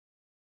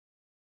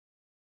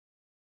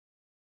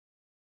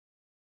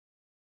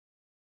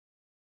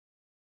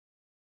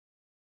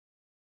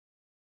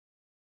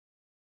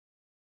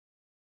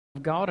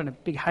God and a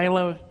big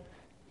halo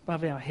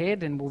above our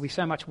head, and we'll be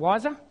so much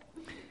wiser,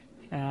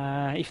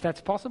 if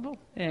that's possible.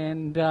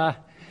 And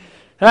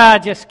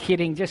just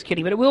kidding.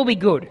 But it will be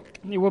good.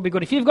 It will be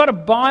good. If you've got a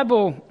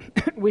Bible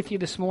with you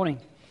this morning,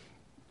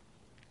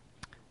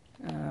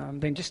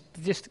 then just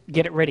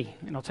get it ready,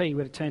 and I'll tell you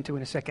where to turn to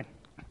in a second.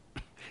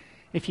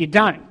 If you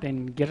don't,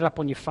 then get it up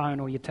on your phone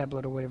or your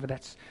tablet or whatever.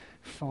 That's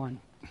fine.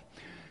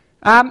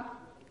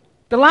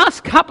 The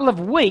last couple of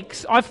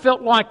weeks, I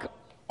felt like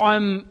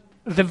I'm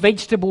the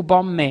vegetable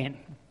bomb man.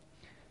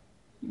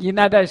 You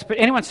know those?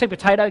 Anyone see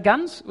potato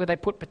guns where they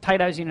put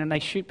potatoes in and they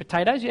shoot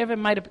potatoes? You ever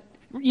made a?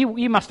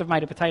 You must have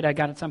made a potato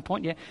gun at some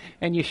point, yeah.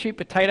 And you shoot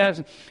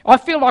potatoes. I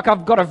feel like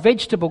I've got a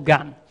vegetable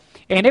gun,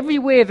 and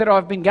everywhere that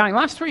I've been going,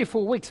 last 3 or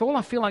 4 weeks, all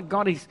I feel like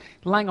God is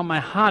laying on my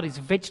heart is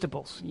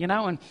vegetables. You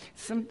know, and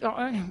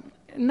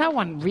no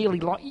one really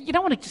you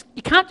don't want to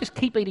you can't just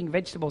keep eating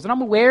vegetables, and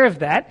I'm aware of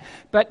that.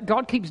 But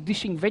God keeps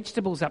dishing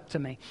vegetables up to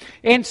me,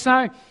 and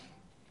so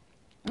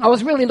I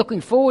was really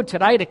looking forward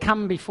today to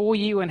come before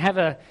you and have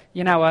a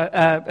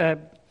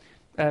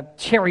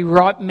cherry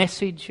ripe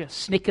message, a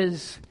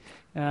Snickers,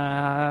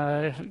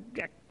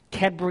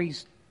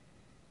 Cadbury's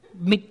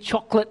mint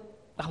chocolate.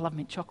 I love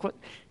mint chocolate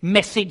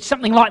message,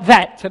 something like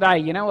that today.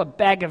 You know, a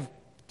bag of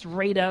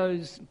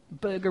Doritos,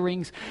 burger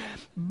rings.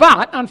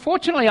 But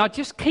unfortunately, I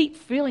just keep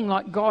feeling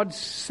like God's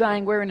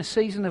saying we're in a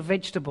season of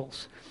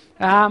vegetables.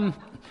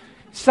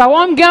 So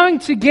I'm going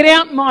to get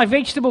out my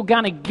vegetable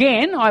gun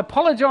again. I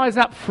apologise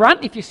up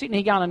front if you're sitting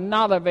here going,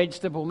 another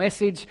vegetable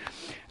message.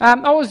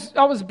 I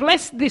was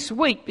blessed this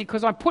week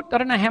because I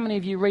don't know how many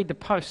of you read the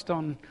post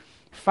on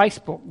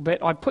Facebook,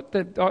 but I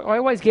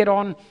always get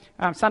on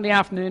Sunday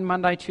afternoon,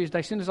 Monday, Tuesday,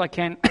 as soon as I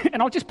can,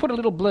 and I'll just put a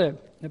little blurb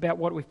about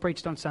what we've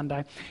preached on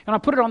Sunday, and I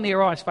put it on the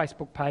Arise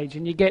Facebook page,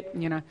 and you get,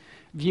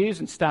 views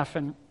and stuff.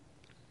 And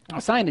I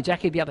was saying to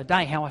Jackie the other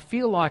day how I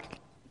feel like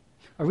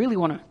I really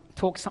want to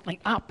talk something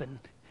up,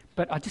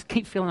 but I just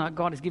keep feeling like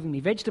God is giving me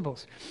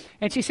vegetables.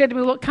 And she said to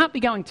me, look, it can't be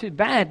going too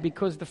bad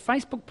because the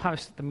Facebook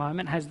post at the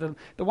moment has the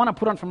one I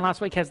put on from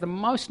last week has the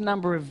most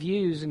number of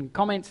views and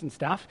comments and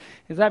stuff.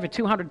 There's over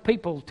 200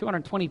 people,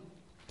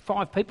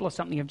 225 people or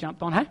something have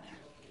jumped on,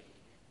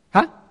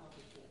 Huh?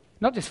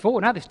 Not just 4,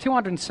 no, there's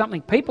 200 and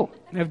something people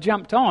have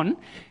jumped on.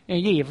 Yeah,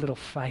 you have little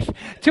faith.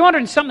 200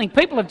 and something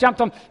people have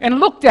jumped on and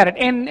looked at it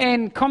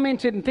and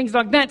commented and things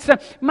like that. So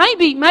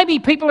maybe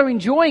people are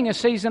enjoying a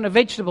season of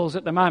vegetables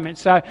at the moment.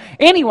 So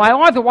anyway,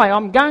 either way,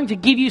 I'm going to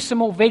give you some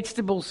more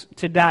vegetables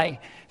today,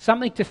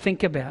 something to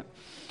think about.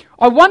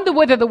 I wonder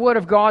whether the Word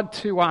of God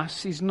to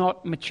us is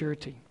not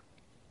maturity.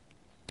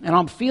 And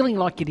I'm feeling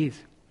like it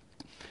is.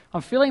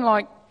 I'm feeling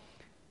like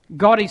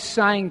God is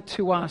saying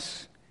to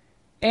us,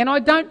 and I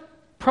don't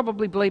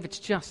probably believe it's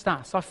just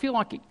us. I feel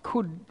like it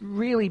could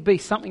really be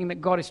something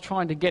that God is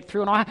trying to get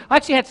through. And I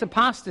actually had some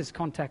pastors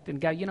contact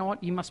and go, you know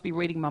what, you must be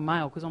reading my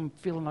mail because I'm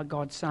feeling like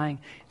God's saying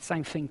the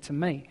same thing to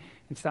me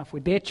and stuff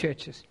with their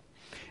churches.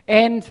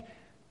 And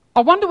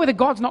I wonder whether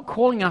God's not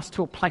calling us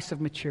to a place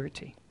of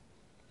maturity,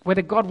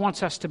 whether God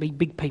wants us to be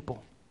big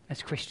people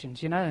as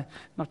Christians,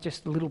 not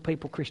just little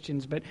people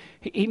Christians, but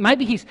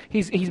maybe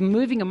he's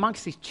moving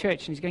amongst his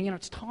church and he's going,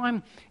 it's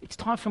time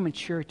for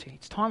maturity.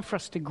 It's time for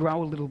us to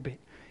grow a little bit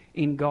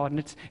in God.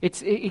 And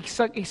it's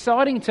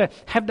exciting to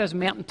have those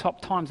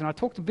mountaintop times. And I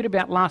talked a bit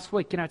about last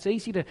week, it's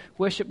easy to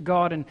worship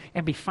God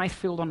and be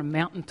faith-filled on a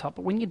mountaintop.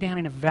 But when you're down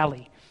in a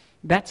valley,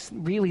 that's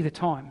really the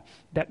time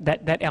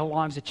that our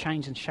lives are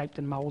changed and shaped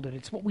and moulded.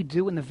 It's what we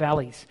do in the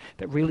valleys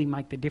that really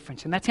make the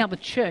difference. And that's how the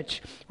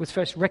church was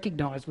first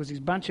recognised, was this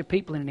bunch of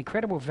people in an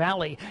incredible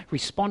valley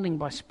responding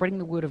by spreading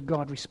the word of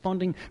God,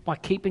 responding by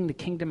keeping the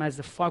kingdom as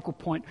the focal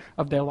point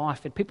of their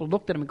life. And people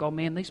looked at them and go,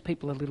 man, these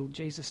people are little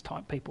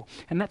Jesus-type people.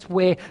 And that's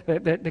where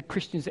the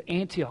Christians at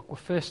Antioch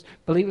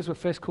believers were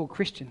first called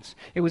Christians.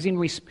 It was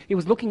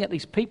looking at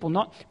these people,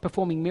 not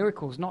performing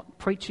miracles, not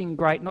preaching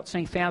great, not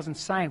seeing thousands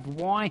saved.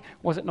 Why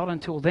was it not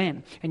until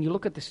then? And you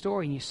look at the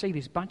story and you see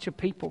this bunch of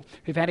people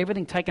who've had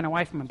everything taken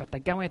away from them, but they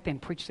go out there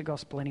and preach the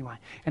gospel anyway.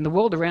 And the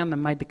world around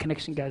them made the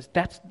connection, goes,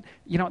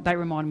 they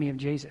remind me of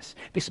Jesus.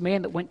 This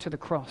man that went to the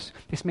cross,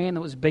 this man that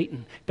was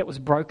beaten, that was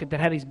broken, that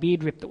had his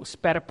beard ripped, that was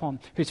spat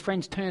upon, whose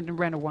friends turned and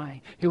ran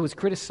away, who was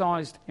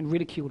criticised and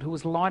ridiculed, who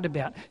was lied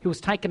about, who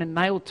was taken and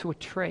nailed to a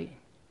tree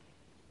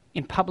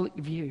in public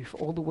view for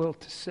all the world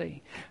to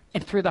see.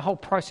 And through the whole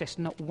process,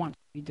 not once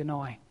did he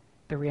deny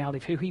the reality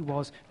of who he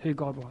was, who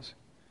God was.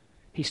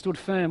 He stood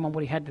firm on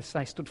what he had to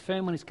say, stood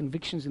firm on his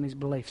convictions and his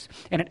beliefs.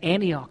 And at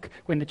Antioch,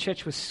 when the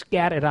church was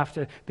scattered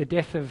after the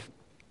death of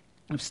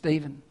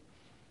Stephen,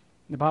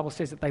 the Bible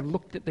says that they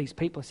looked at these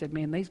people and said,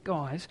 man, these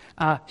guys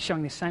are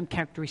showing the same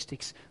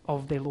characteristics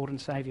of their Lord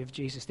and Saviour of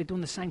Jesus. They're doing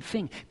the same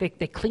thing.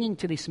 They're clinging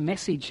to this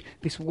message,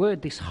 this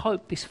word, this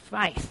hope, this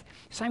faith,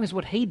 same as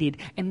what he did,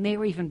 and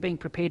they're even being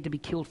prepared to be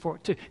killed for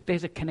it too.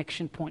 There's a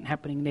connection point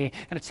happening there.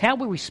 And it's how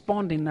we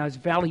respond in those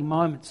valley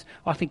moments,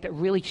 I think, that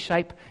really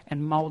shape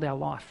and mould our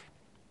life.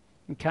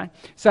 Okay,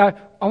 so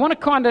I want to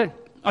kind of,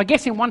 I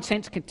guess in one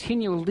sense,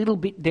 continue a little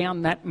bit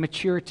down that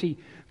maturity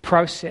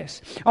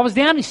process. I was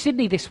down in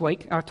Sydney this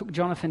week. I took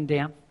Jonathan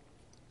down.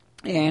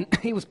 And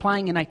he was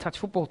playing in a touch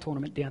football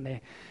tournament down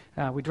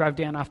there. We drove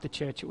down after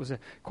church. It was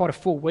quite a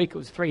full week. It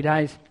was 3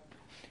 days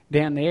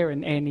down there,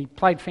 and he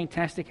played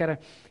fantastic, had a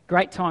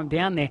great time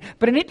down there.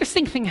 But an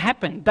interesting thing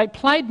happened. They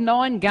played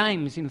 9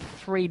 games in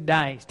 3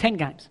 days, 10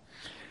 games.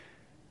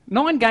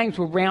 9 games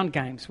were round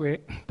games where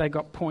they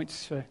got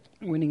points for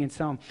winning and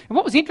so on. And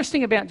what was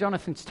interesting about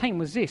Jonathan's team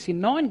was this.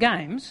 In 9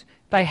 games,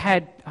 they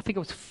had, I think it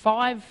was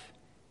 5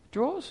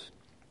 draws.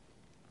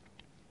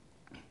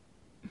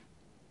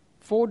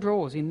 4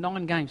 draws in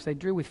 9 games. They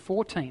drew with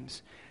 4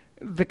 teams.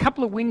 The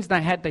couple of wins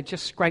they had, they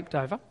just scraped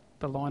over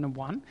the line and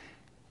won.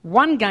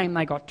 1 game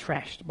they got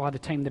trashed by the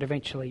team that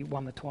eventually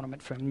won the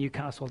tournament from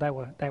Newcastle. They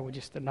were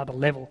just another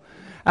level.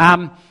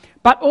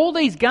 But all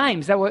these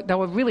games, they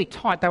were really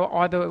tight. They were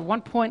either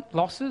 1-point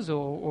losses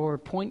or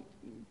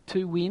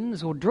 0.2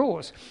 wins or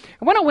draws.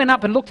 And when I went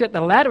up and looked at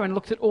the ladder and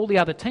looked at all the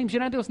other teams,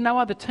 there was no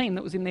other team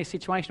that was in their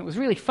situation. It was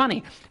really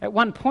funny. At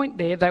one point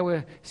there, they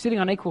were sitting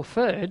on equal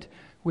third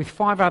with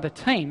 5 other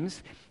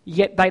teams,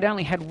 yet they'd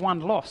only had 1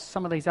 loss.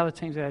 Some of these other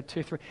teams had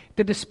 2, 3.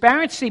 The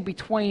disparity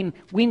between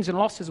wins and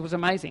losses was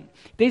amazing.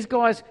 These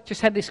guys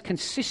just had this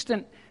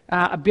consistent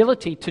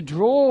ability to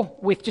draw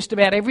with just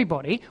about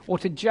everybody, or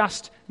to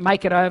just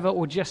make it over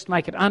or just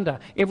make it under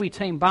every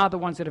team, bar the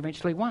ones that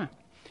eventually won.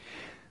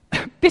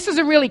 This is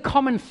a really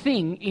common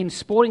thing in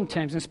sporting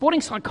terms, and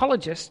sporting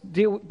psychologists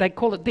they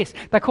call it this.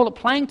 They call it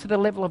playing to the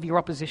level of your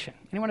opposition.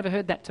 Anyone ever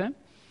heard that term?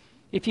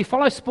 If you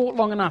follow sport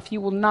long enough, you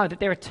will know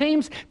that there are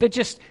teams that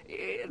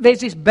there's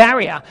this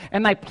barrier,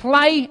 and they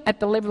play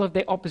at the level of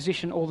their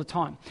opposition all the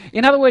time.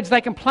 In other words,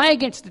 they can play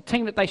against a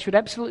team that they should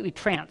absolutely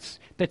trounce,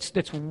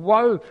 that's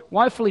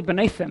woefully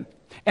beneath them,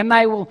 and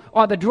they will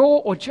either draw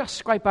or just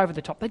scrape over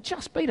the top. They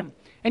just beat them.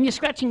 And you're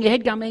scratching your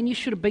head going, man, you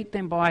should have beat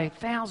them by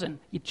 1,000.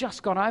 You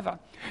just got over.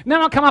 And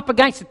then I'll come up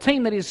against a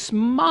team that is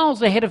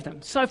miles ahead of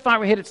them, so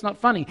far ahead it's not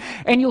funny.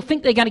 And you'll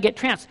think they're going to get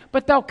trounced,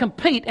 but they'll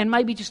compete and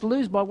maybe just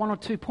lose by 1 or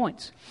 2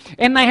 points.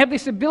 And they have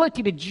this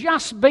ability to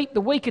just beat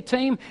the weaker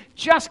team,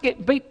 just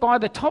get beat by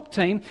the top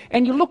team,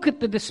 and you look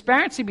at the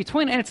disparity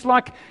between it, and it's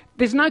like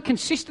there's no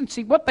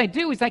consistency. What they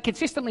do is they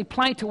consistently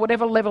play to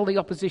whatever level the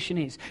opposition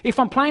is. If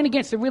I'm playing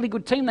against a really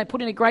good team, they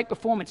put in a great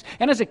performance.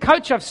 And as a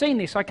coach, I've seen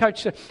this. I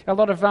coach a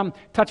lot of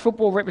touch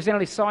football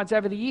representative sides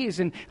over the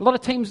years, and a lot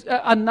of teams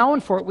are known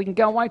for it. We can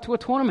go away to a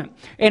tournament,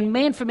 and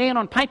man for man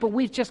on paper,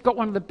 we've just got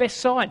one of the best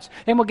sides.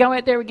 And we'll go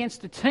out there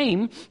against a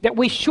team that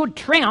we should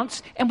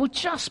trounce, and we'll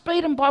just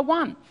beat them by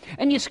 1.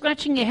 And you're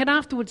scratching your head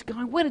afterwards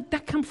going, where did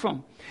that come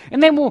from?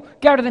 And then we'll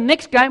go to the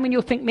next game and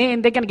you'll think,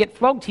 man, they're going to get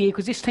flogged here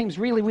because this team's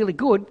really, really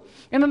good.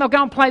 And then they'll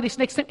go and play this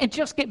next team and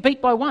just get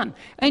beat by 1.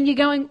 And you're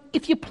going,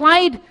 if you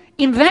played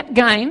in that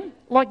game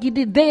like you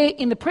did there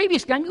in the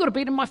previous game, you would have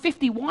beat them by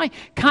 50. Why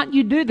can't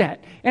you do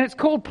that? And it's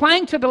called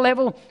playing to the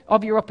level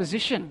of your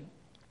opposition.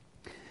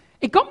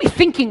 It got me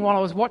thinking while I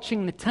was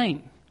watching the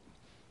team.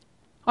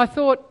 I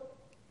thought,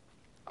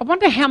 I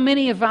wonder how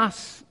many of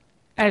us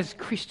as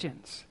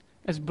Christians,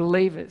 as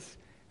believers,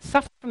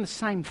 suffer from the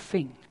same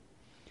thing.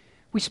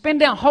 We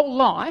spend our whole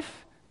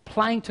life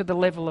playing to the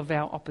level of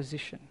our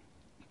opposition.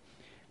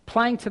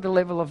 Playing to the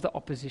level of the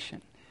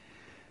opposition.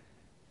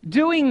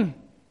 Doing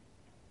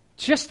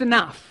just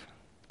enough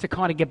to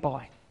kind of get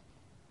by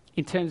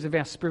in terms of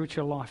our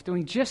spiritual life.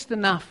 Doing just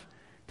enough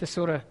to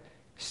sort of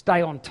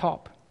stay on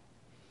top.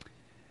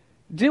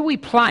 Do we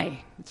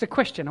play? It's a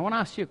question. I want to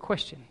ask you a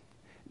question.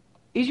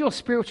 Is your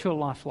spiritual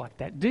life like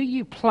that? Do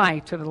you play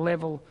to the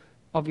level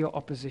of your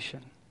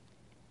opposition?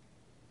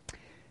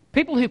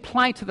 People who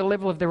play to the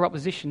level of their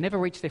opposition never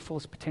reach their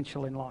fullest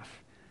potential in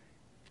life.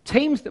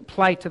 Teams that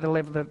play to the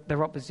level of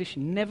their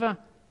opposition never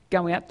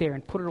go out there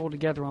and put it all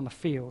together on the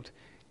field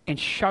and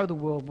show the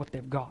world what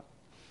they've got.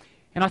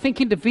 And I think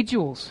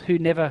individuals who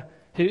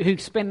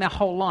spend their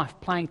whole life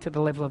playing to the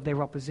level of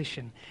their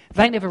opposition,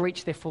 they never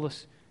reach their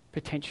fullest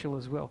potential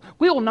as well.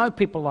 We all know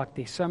people like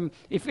this.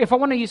 If I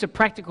want to use a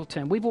practical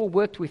term, we've all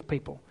worked with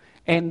people,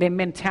 and their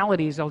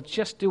mentality is, I'll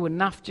just do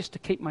enough just to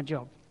keep my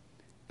job,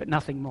 but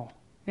nothing more.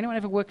 Anyone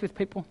ever worked with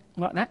people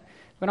like that?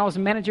 When I was a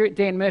manager at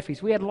Dan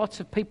Murphy's, we had lots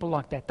of people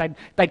like that.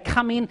 They'd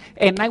come in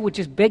and they would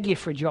just beg you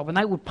for a job, and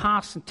they would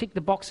pass and tick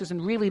the boxes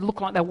and really look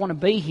like they want to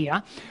be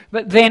here.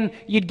 But then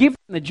you'd give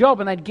them the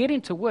job and they'd get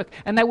into work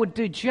and they would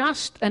do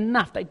just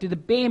enough. They'd do the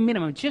bare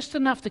minimum, just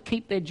enough to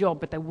keep their job,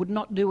 but they would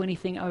not do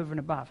anything over and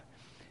above.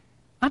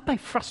 Aren't they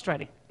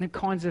frustrating, the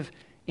kinds of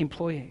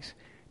employees?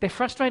 They're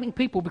frustrating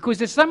people because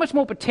there's so much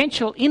more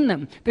potential in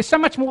them. There's so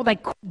much more they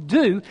could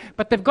do,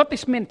 but they've got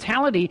this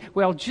mentality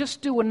where I'll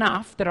just do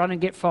enough that I don't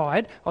get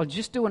fired. I'll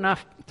just do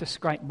enough to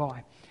scrape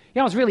by.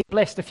 I was really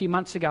blessed a few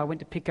months ago. I went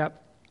to pick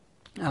up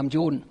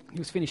Jordan. He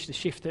was finished the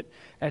shift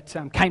at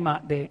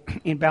Kmart there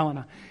in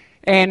Ballina.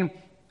 And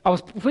I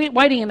was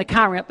waiting in the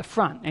car out the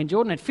front, and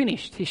Jordan had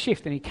finished his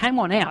shift, and he came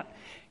on out.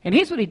 And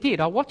here's what he did.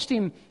 I watched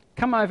him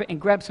come over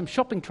and grab some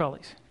shopping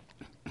trolleys.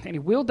 And he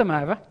wheeled them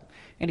over,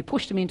 and he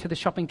pushed them into the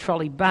shopping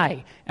trolley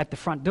bay at the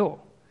front door.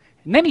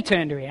 And then he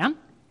turned around,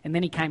 and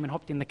then he came and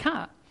hopped in the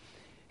car.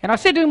 And I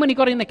said to him when he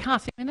got in the car, I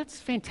said, man, that's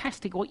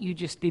fantastic what you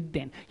just did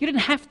then. You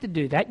didn't have to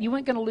do that. You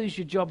weren't going to lose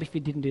your job if you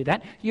didn't do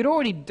that. You'd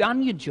already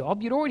done your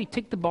job. You'd already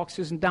ticked the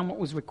boxes and done what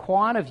was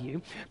required of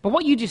you. But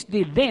what you just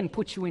did then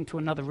put you into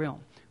another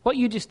realm. What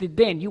you just did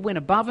then, you went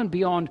above and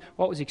beyond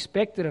what was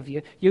expected of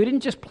you. You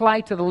didn't just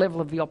play to the level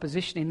of the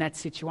opposition in that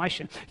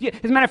situation.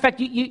 As a matter of fact,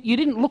 you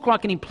didn't look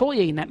like an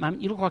employee in that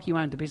moment. You looked like you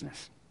owned a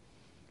business.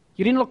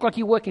 You didn't look like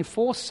you were working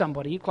for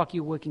somebody. You looked like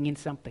you were working in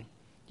something.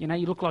 You know,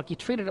 you look like you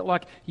treated it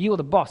like you were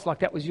the boss, like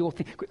that was your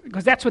thing.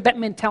 Because that's what that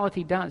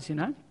mentality does, you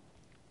know.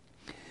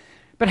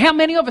 But how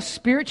many of us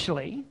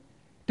spiritually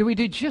do we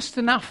do just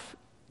enough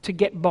to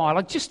get by,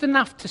 like just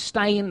enough to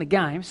stay in the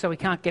game so we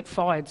can't get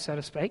fired, so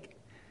to speak,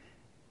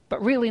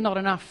 but really not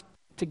enough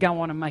to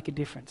go on and make a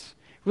difference?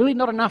 Really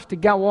not enough to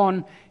go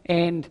on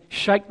and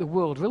shake the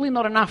world. Really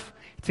not enough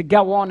to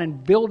go on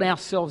and build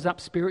ourselves up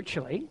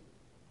spiritually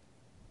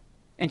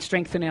and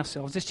strengthen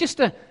ourselves. It's just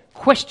a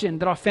question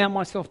that I found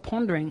myself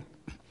pondering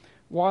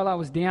while I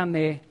was down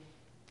there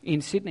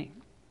in Sydney.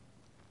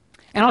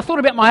 And I thought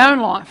about my own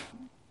life.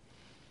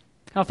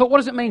 And I thought, what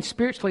does it mean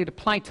spiritually to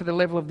play to the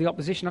level of the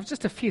opposition? I've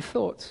just a few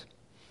thoughts.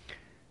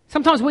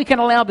 Sometimes we can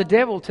allow the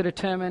devil to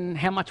determine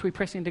how much we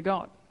press into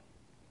God.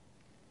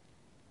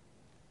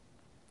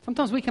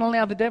 Sometimes we can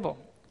allow the devil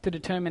to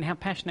determine how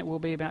passionate we'll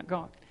be about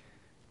God.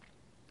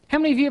 How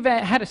many of you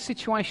have had a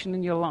situation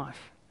in your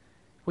life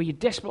where you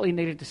desperately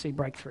needed to see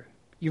breakthrough?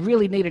 You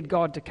really needed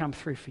God to come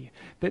through for you.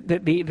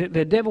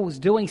 The devil was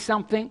doing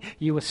something.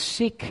 You were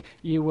sick.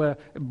 You were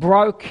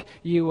broke.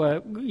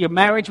 Your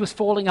marriage was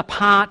falling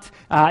apart.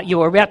 You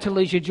were about to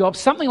lose your job.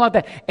 Something like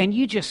that. And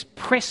you just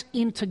press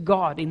into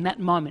God in that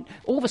moment.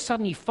 All of a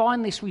sudden you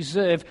find this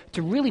reserve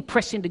to really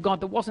press into God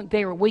that wasn't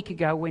there a week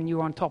ago when you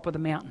were on top of the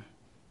mountain.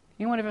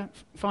 Anyone ever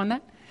find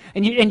that?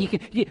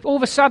 And all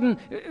of a sudden,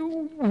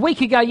 a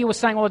week ago you were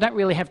saying, well, I don't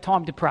really have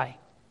time to pray.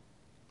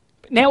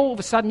 Now all of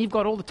a sudden you've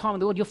got all the time in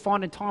the world. You're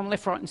finding time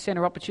left, right and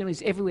centre,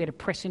 opportunities everywhere to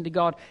press into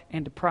God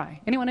and to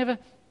pray. Anyone ever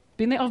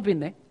been there? I've been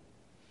there.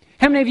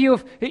 How many of you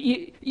have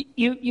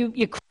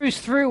you cruise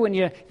through and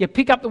you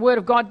pick up the Word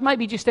of God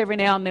maybe just every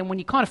now and then when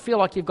you kind of feel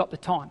like you've got the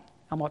time?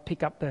 I might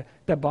pick up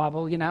the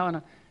Bible, you know.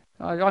 And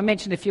I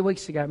mentioned a few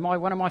weeks ago,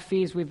 one of my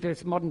fears with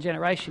this modern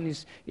generation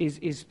is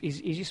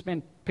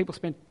people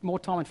spend more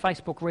time on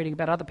Facebook reading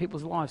about other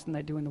people's lives than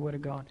they do in the Word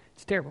of God.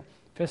 It's terrible.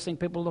 First thing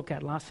people look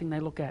at, last thing they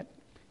look at.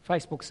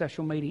 Facebook,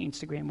 social media,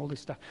 Instagram, all this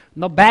stuff.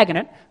 I'm not bagging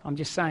it. I'm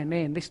just saying,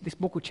 man, this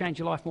book will change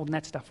your life more than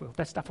that stuff will.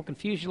 That stuff will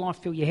confuse your life,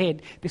 fill your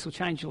head. This will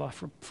change your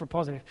life for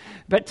positive.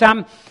 But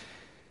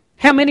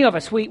how many of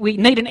us, we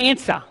need an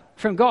answer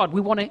from God?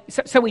 We want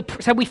to, so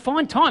we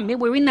find time.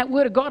 We're in that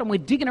Word of God and we're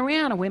digging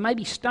around and we're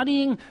maybe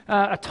studying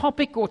a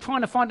topic or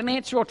trying to find an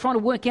answer or trying to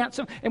work out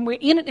something. And we're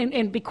in it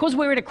and because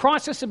we're at a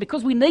crisis and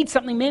because we need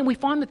something, man, we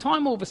find the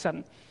time all of a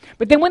sudden.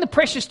 But then when the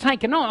pressure's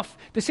taken off,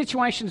 the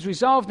situation's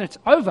resolved and it's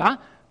over,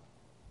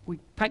 we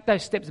take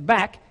those steps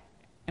back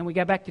and we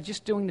go back to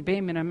just doing the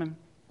bare minimum,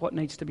 what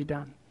needs to be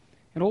done.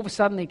 And all of a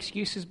sudden the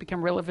excuses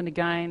become relevant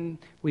again.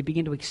 We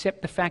begin to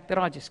accept the fact that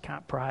I just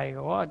can't pray,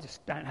 or I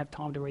just don't have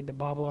time to read the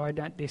Bible, or I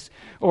don't this,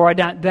 or I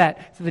don't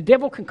that. So the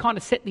devil can kind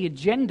of set the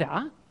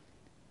agenda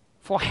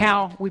for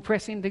how we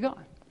press into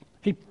God.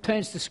 He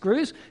turns the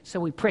screws, so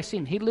we press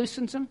in. He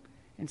loosens them,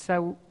 and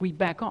so we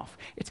back off.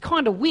 It's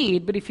kind of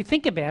weird, but if you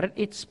think about it,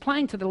 it's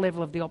playing to the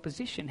level of the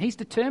opposition. He's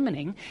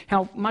determining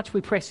how much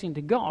we press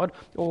into God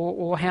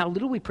or how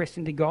little we press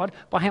into God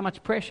by how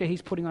much pressure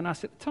he's putting on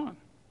us at the time.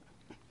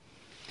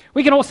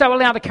 We can also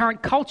allow the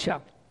current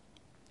culture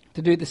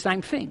to do the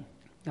same thing.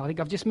 I think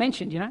I've just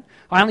mentioned,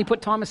 I only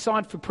put time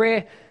aside for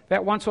prayer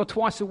about once or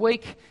twice a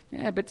week,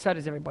 but so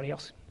does everybody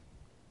else.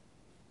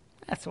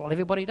 That's all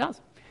everybody does.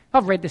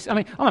 I've read this.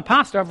 I'm a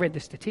pastor. I've read the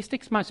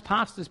statistics. Most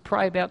pastors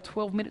pray about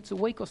 12 minutes a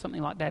week or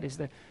something like that is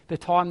the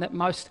time that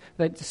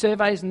the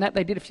surveys and that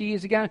they did a few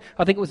years ago.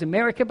 I think it was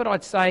America, but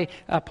I'd say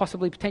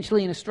possibly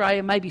potentially in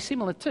Australia, maybe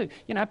similar too.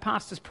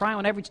 Pastors pray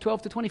on average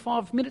 12 to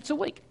 25 minutes a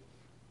week.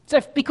 So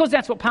because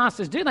that's what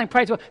pastors do, they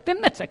pray to God, then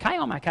that's okay.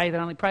 I'm okay that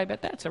I only pray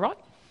about that. It's all right.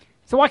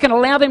 So I can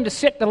allow them to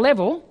set the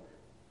level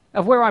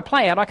of where I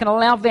play out. I can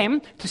allow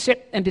them to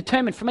set and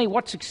determine for me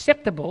what's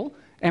acceptable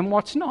and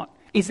what's not.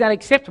 Is that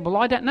acceptable?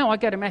 I don't know. I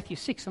go to Matthew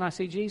 6 and I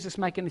see Jesus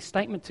making this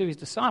statement to his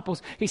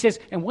disciples. He says,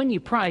 and when you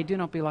pray, do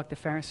not be like the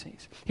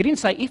Pharisees. He didn't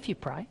say if you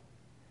pray.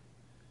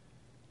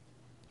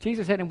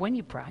 Jesus said, and when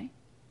you pray.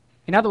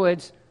 In other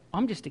words,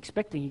 I'm just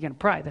expecting you're going to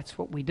pray. That's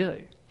what we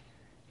do.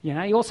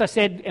 He also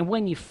said, and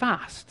when you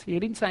fast. He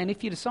didn't say, and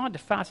if you decide to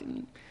fast,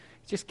 it's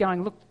just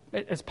going, look,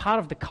 as part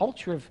of the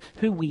culture of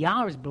who we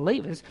are as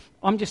believers,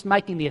 I'm just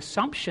making the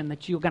assumption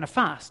that you're going to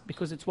fast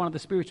because it's one of the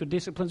spiritual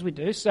disciplines we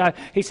do. So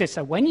he says,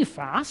 so when you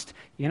fast,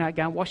 go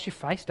and wash your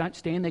face. Don't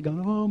stand there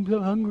going, oh, I'm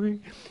so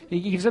hungry. He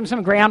gives them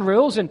some ground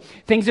rules and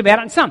things about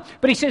it and some.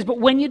 But he says, but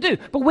when you do.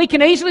 But we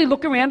can easily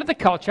look around at the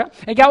culture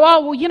and go,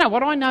 oh, well, you know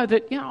what? I know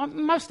that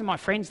most of my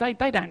friends, they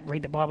don't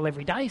read the Bible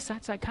every day, so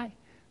it's okay.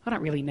 I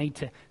don't really need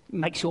to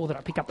make sure that I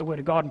pick up the Word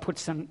of God and put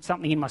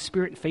something in my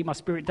spirit and feed my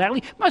spirit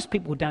daily. Most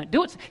people don't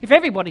do it. If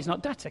everybody's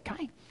not, that's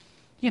okay.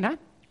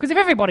 Because if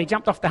everybody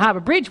jumped off the Harbour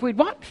Bridge, we'd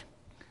what?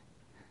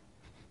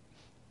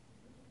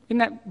 Isn't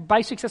that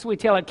basics? That's what we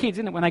tell our kids,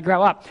 isn't it, when they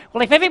grow up?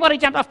 Well, if everybody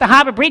jumped off the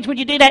Harbour Bridge, would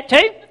you do that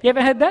too? You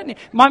ever heard that?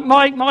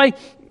 My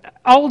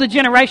older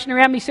generation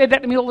around me said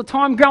that to me all the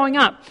time growing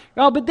up.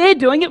 Oh, but they're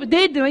doing it,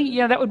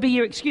 that would be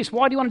your excuse.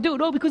 Why do you want to do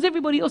it? Oh, because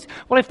everybody else.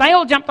 Well, if they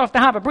all jumped off the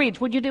Harbour Bridge,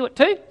 would you do it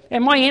too?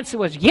 And my answer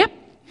was, yep.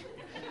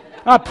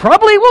 I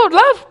probably would,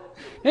 love.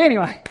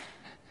 Anyway.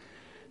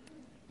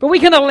 But we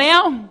can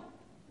allow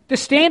the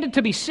standard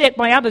to be set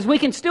by others. We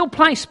can still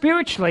play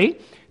spiritually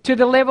to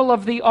the level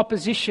of the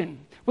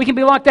opposition. We can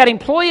be like that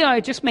employee I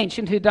just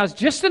mentioned who does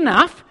just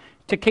enough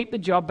to keep the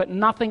job, but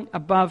nothing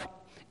above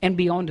and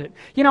beyond it.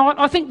 You know,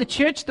 I think the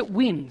church that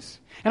wins,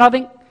 and I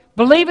think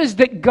believers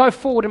that go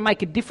forward and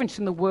make a difference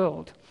in the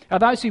world, are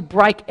those who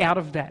break out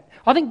of that.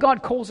 I think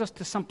God calls us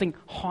to something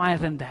higher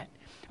than that.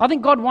 I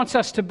think God wants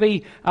us to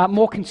be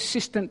more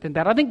consistent than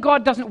that. I think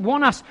God doesn't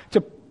want us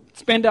to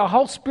spend our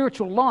whole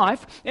spiritual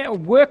life, our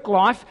work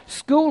life,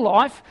 school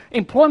life,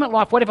 employment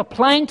life, whatever,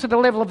 playing to the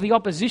level of the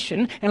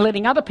opposition and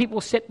letting other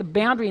people set the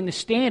boundary and the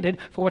standard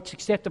for what's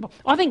acceptable.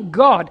 I think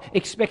God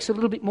expects a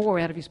little bit more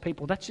out of his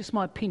people. That's just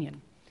my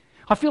opinion.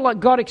 I feel like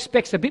God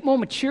expects a bit more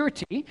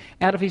maturity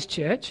out of his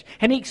church,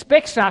 and he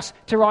expects us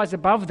to rise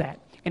above that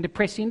and to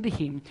press into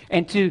him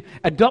and to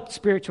adopt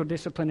spiritual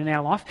discipline in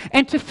our life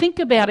and to think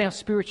about our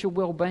spiritual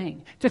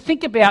well-being, to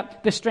think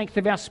about the strength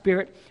of our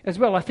spirit as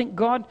well. I think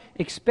God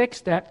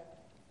expects that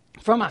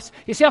from us.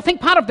 You see, I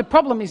think part of the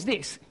problem is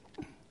this: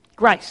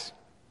 grace.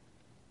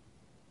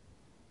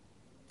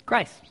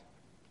 Grace.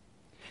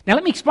 Now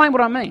let me explain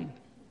what I mean.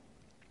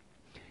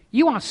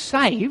 You are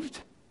saved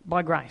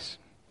by grace,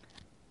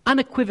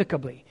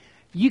 unequivocally.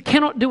 You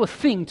cannot do a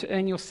thing to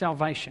earn your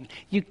salvation.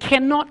 You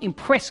cannot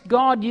impress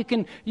God. You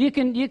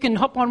can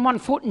hop on one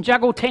foot and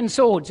juggle 10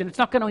 swords, and it's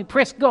not going to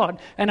impress God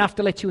enough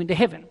to let you into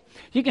heaven.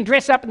 You can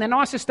dress up in the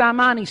nicest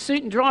Armani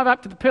suit and drive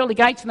up to the pearly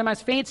gates in the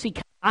most fancy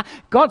car.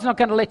 God's not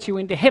going to let you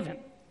into heaven.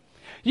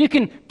 You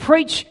can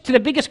preach to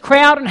the biggest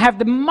crowd and have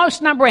the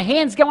most number of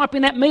hands go up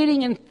in that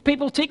meeting and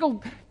people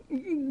tickle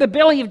the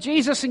belly of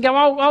Jesus and go,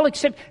 oh, I'll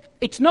accept.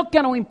 It's not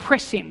going to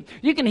impress him.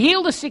 You can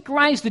heal the sick,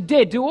 raise the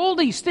dead, do all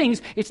these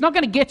things. It's not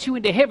going to get you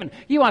into heaven.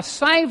 You are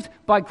saved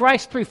by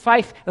grace through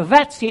faith.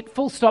 That's it,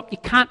 full stop. You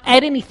can't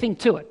add anything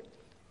to it.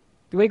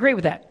 Do we agree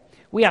with that?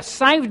 We are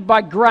saved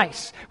by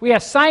grace. We are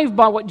saved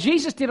by what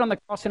Jesus did on the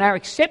cross and our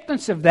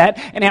acceptance of that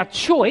and our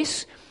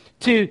choice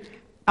to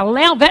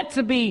allow that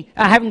to be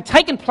having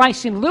taken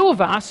place in lieu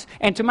of us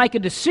and to make a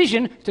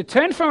decision to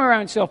turn from our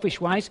own selfish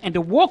ways and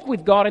to walk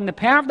with God in the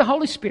power of the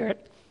Holy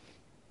Spirit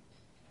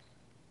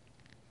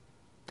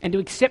and to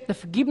accept the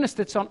forgiveness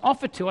that's on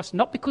offer to us,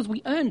 not because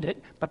we earned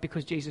it, but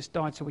because Jesus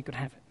died so we could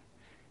have it.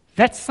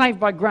 That's saved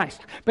by grace.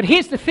 But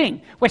here's the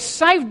thing. We're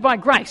saved by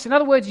grace. In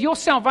other words, your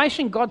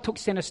salvation, God took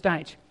center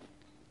stage.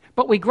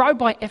 But we grow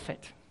by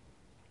effort.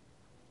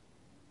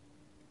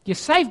 You're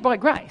saved by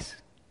grace,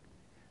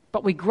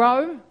 but we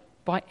grow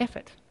by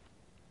effort.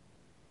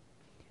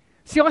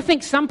 See, I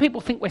think some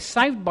people think we're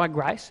saved by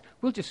grace.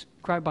 We'll just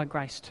grow by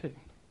grace too.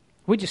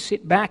 We just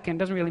sit back and it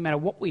doesn't really matter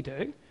what we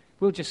do.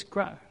 We'll just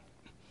grow.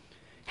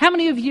 How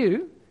many of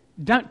you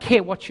don't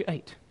care what you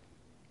eat?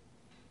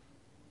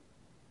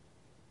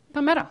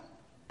 Don't matter,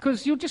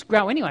 because you'll just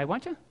grow anyway,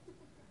 won't you?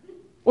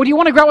 Or do you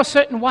want to grow a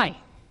certain way?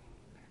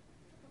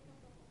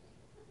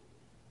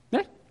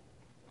 No?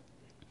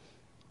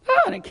 Oh,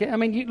 I don't care. I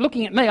mean,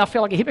 looking at me, I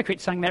feel like a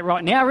hypocrite saying that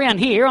right now. Around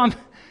here,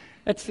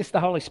 that's just the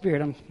Holy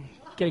Spirit. I'm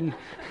getting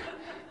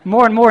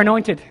more and more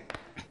anointed.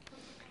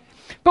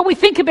 But we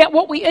think about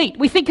what we eat.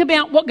 We think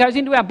about what goes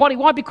into our body.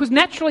 Why? Because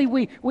naturally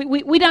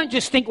we don't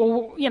just think,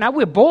 well, you know,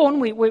 we're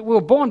born. We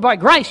were born by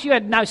grace. You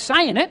had no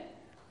say in it.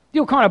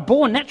 You were kind of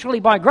born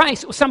naturally by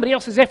grace. It was somebody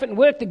else's effort and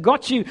work that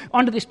got you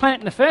onto this planet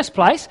in the first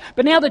place.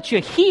 But now that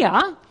you're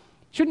here,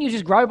 shouldn't you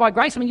just grow by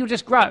grace? I mean, you'll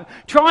just grow.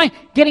 Try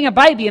getting a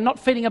baby and not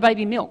feeding a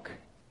baby milk.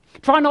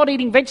 Try not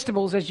eating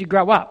vegetables as you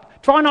grow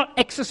up. Try not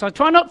exercise.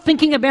 Try not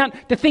thinking about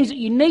the things that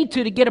you need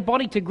to get a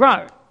body to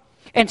grow.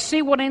 And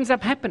see what ends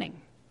up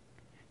happening.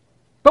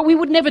 But we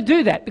would never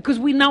do that because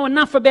we know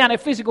enough about our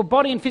physical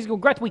body and physical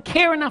growth. We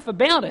care enough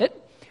about it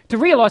to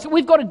realise that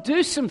we've got to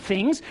do some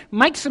things,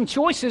 make some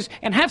choices,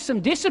 and have some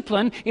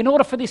discipline in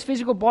order for this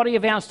physical body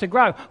of ours to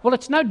grow. Well,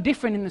 it's no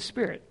different in the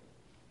spirit.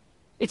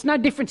 It's no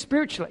different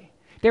spiritually.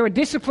 There are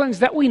disciplines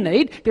that we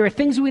need. There are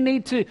things we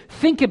need to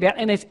think about,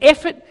 and there's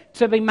effort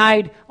to be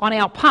made on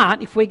our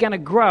part if we're going to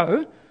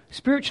grow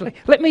spiritually.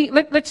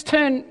 Let's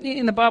turn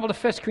in the Bible to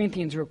 1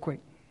 Corinthians real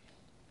quick.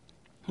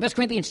 1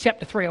 Corinthians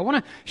chapter 3. I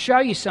want to show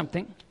you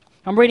something.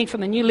 I'm reading from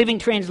the New Living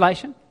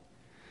Translation.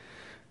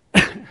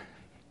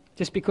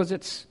 Just because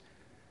it's a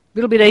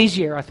little bit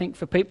easier, I think,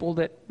 for people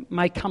that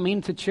may come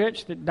into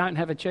church that don't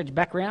have a church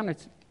background.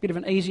 It's a bit of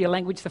an easier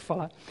language to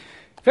follow.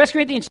 1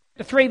 Corinthians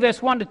chapter 3,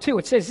 verse 1 to 2,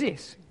 it says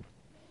this.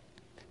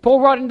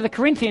 Paul writing to the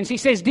Corinthians, he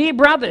says, "Dear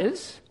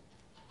brothers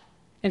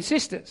and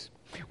sisters,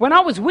 when I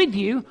was with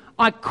you,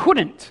 I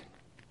couldn't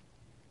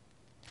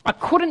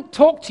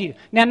talk to you."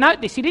 Now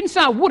note this, he didn't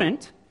say I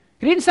wouldn't.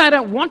 He didn't say I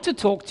don't want to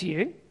talk to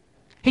you.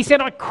 He said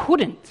I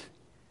couldn't.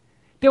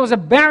 There was a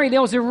barrier.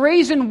 There was a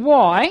reason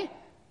why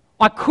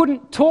I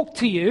couldn't talk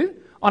to you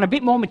on a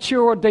bit more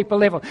mature or deeper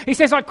level. He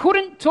says, I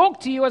couldn't talk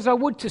to you as I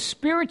would to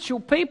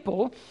spiritual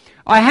people.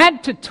 I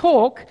had to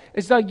talk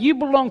as though you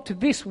belonged to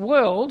this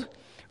world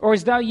or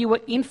as though you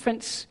were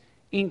infants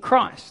in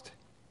Christ.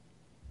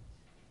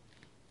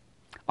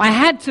 I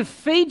had to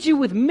feed you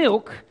with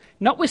milk,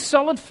 not with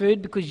solid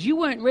food, because you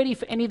weren't ready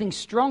for anything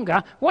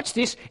stronger. Watch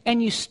this,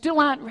 and you still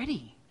aren't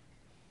ready.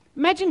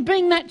 Imagine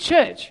being that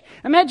church.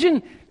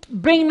 Imagine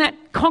being that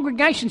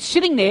congregation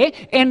sitting there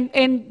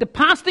and the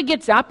pastor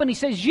gets up and he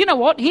says, you know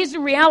what, here's the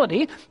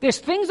reality. There's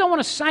things I want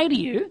to say to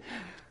you.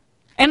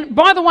 And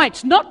by the way,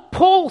 it's not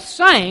Paul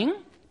saying,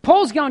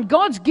 Paul's going,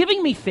 God's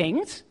giving me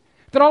things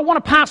that I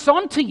want to pass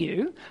on to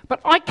you,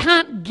 but I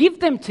can't give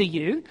them to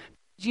you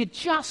because you're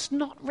just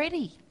not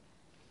ready.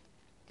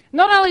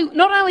 Not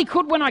only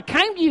could when I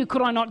came to you,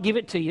 could I not give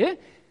it to you,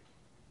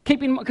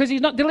 because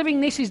he's not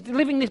delivering this, he's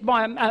delivering this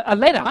by a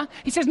letter.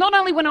 He says, not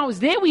only when I was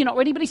there were you not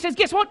ready, but he says,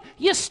 guess what?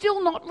 You're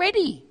still not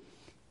ready.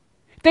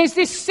 There's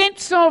this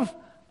sense of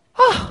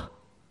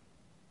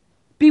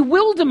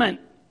bewilderment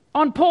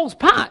on Paul's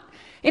part.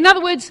 In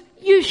other words,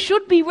 you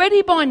should be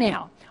ready by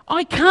now.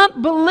 I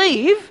can't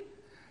believe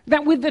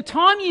that with the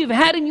time you've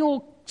had in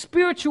your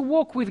spiritual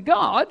walk with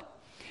God,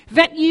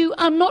 that you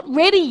are not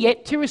ready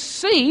yet to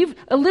receive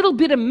a little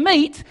bit of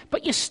meat,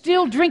 but you're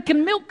still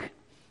drinking milk.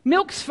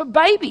 Milk's for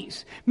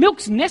babies.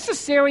 Milk's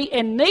necessary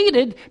and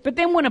needed, but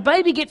then when a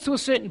baby gets to a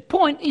certain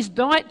point, his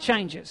diet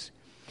changes.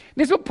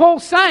 This is what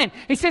Paul's saying.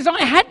 He says,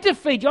 I had to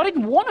feed you. I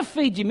didn't want to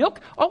feed you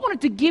milk. I wanted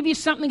to give you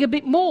something a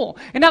bit more.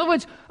 In other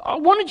words, I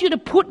wanted you to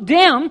put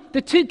down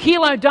the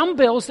 2-kilo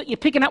dumbbells that you're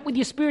picking up with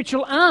your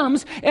spiritual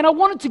arms, and I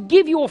wanted to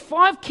give you a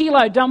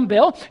 5-kilo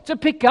dumbbell to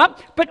pick up,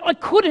 but I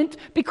couldn't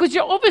because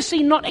you're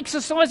obviously not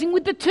exercising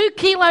with the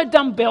 2-kilo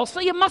dumbbell,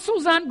 so your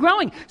muscles aren't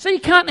growing, so you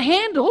can't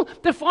handle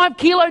the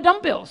 5-kilo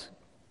dumbbells.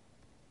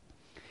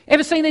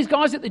 Ever seen these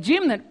guys at the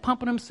gym that are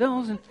pumping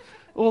themselves and...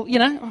 Or, you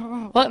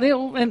know, like they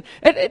all, and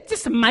it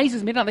just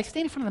amazes me. They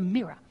stand in front of the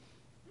mirror.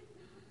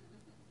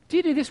 Do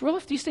you do this,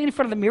 Rolf? Do you stand in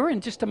front of the mirror and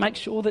just to make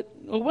sure that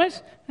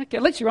always? Okay,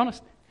 at least you're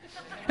honest.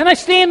 And they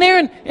stand there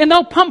and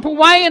they'll pump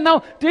away and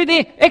they'll do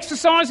their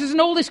exercises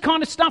and all this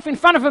kind of stuff in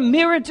front of a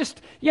mirror,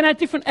 just, you know,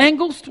 different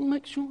angles to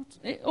make sure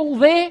it's all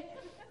there.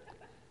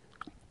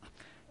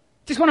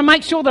 Just want to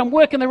make sure that I'm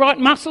working the right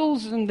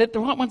muscles and that the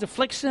right ones are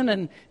flexing.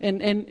 And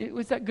it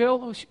was that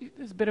girl,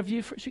 there's a better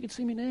view for it. She can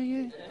see me there,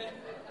 yeah.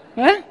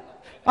 Huh?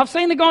 I've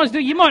seen the guys do.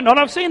 You might not.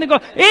 I've seen the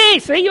guys. Hey,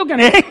 see, you're going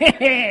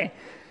to.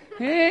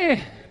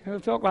 Yeah, we'll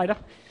talk later.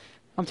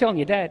 I'm telling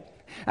your dad.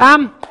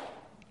 But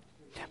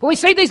we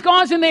see these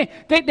guys and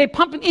they're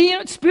pumping. You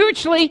know,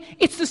 spiritually,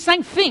 it's the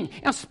same thing.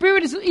 Our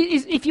spirit is,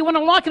 if you want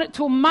to liken it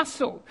to a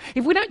muscle,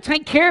 if we don't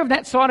take care of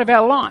that side of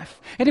our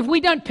life, and if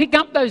we don't pick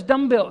up those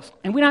dumbbells,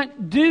 and we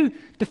don't do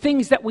the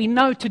things that we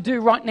know to do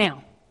right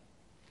now,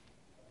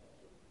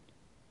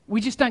 we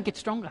just don't get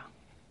stronger.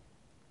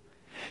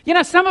 You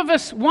know, some of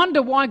us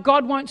wonder why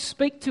God won't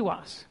speak to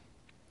us.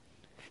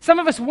 Some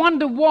of us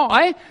wonder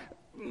why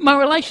my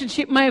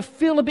relationship may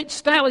feel a bit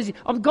stale.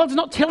 God's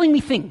not telling me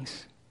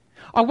things.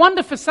 I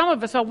wonder for some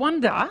of us, I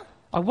wonder,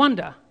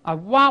 wonder.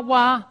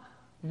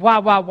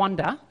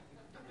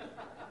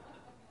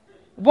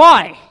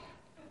 Why?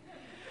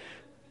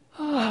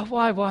 Oh,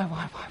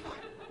 why?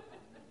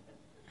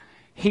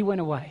 He went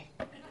away.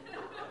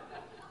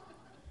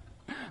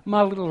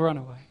 My little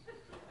runaway.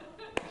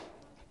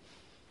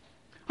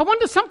 I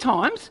wonder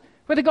sometimes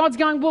whether God's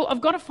going, well,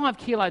 I've got a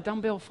 5-kilo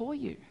dumbbell for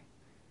you,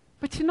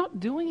 but you're not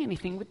doing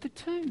anything with the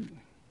 2.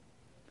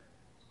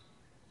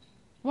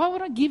 Why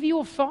would I give you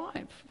a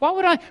 5? Why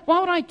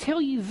would I tell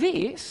you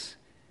this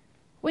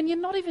when you're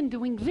not even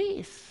doing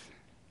this?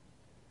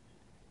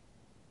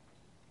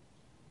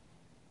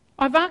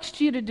 I've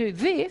asked you to do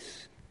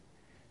this,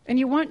 and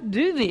you won't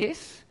do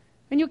this,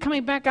 and you're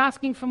coming back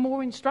asking for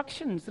more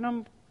instructions.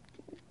 And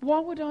why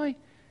would I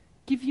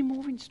give you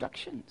more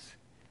instructions?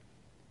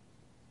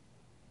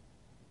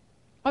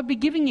 I'd be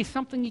giving you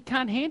something you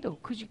can't handle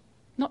because you're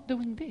not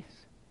doing this.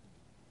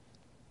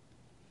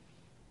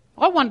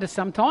 I wonder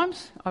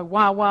sometimes. I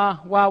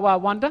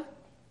wonder.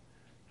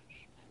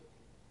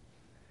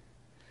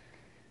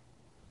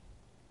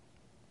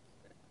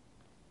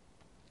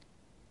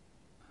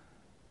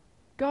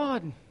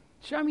 God,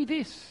 show me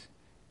this.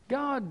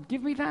 God,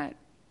 give me that.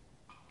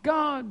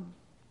 God,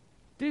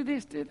 do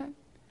this, do that.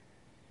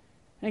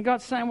 And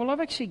God's saying, well, I've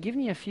actually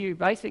given you a few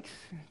basics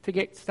to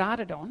get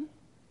started on,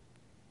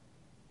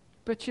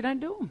 but you don't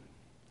do them.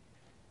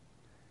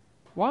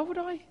 Why would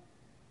I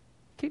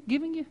keep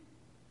giving you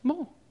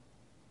more?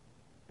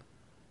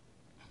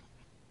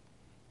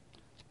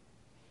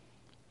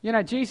 You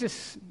know,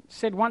 Jesus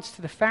said once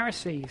to the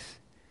Pharisees,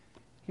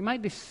 he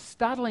made this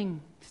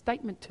startling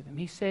statement to them.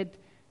 He said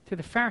to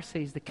the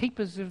Pharisees, the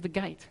keepers of the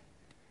gate,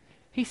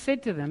 he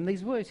said to them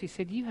these words. He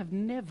said, you have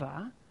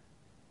never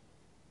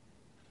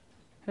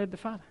heard the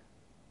Father.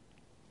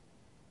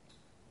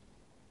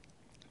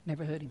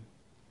 Never heard him.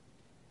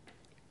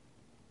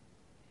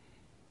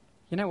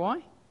 You know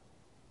why?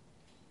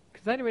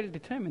 Because they'd already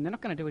determined they're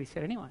not going to do what he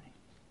said anyway.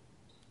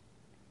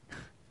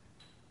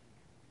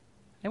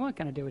 They weren't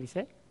going to do what he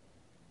said.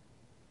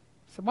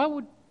 So why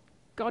would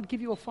God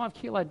give you a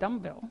 5-kilo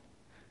dumbbell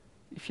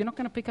if you're not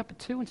going to pick up a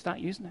 2 and start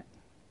using it?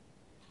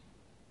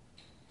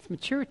 It's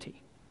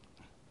maturity.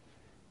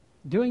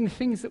 Doing the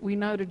things that we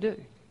know to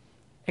do.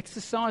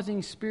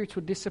 Exercising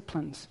spiritual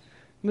disciplines.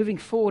 Moving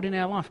forward in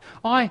our life.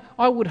 I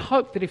would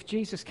hope that if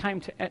Jesus came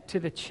to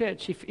the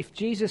church, if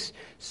Jesus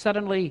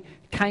suddenly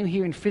came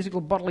here in physical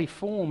bodily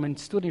form and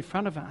stood in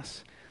front of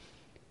us,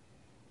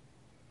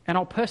 and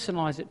I'll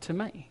personalise it to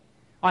me,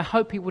 I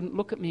hope he wouldn't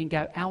look at me and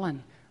go,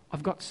 Alan,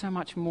 I've got so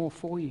much more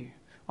for you.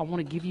 I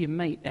want to give you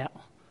meat,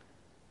 Al.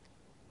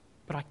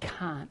 But I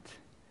can't.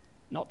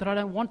 Not that I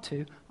don't want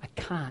to, I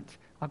can't.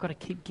 I've got to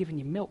keep giving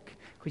you milk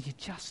because you're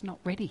just not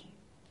ready.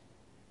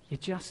 You're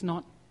just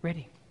not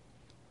ready.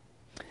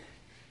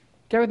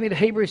 Go with me to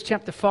Hebrews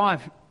chapter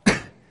 5,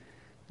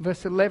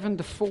 verse 11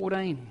 to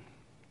 14.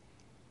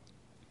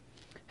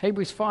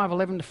 Hebrews 5,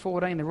 11 to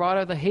 14. The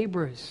writer of the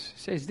Hebrews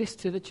says this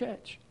to the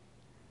church.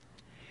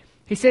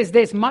 He says,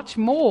 there's much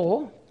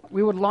more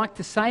we would like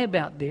to say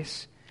about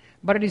this,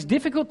 but it is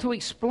difficult to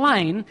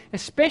explain,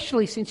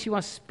 especially since you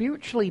are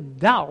spiritually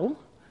dull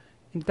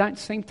and don't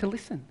seem to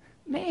listen.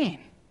 Man,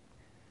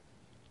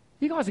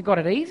 you guys have got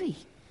it easy.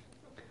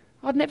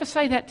 I'd never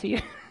say that to you.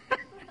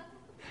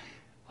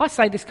 I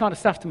say this kind of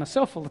stuff to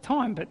myself all the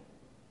time, but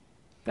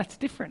that's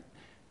different.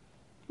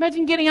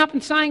 Imagine getting up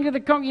and saying to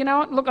the you know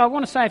what, look, I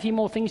want to say a few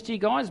more things to you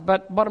guys,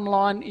 but bottom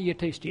line, you're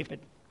too stupid.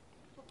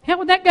 How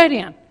would that go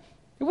down?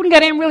 It wouldn't go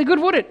down really good,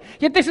 would it?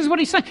 Yet this is what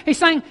he's saying. He's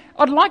saying,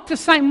 I'd like to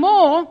say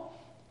more,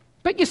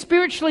 but you're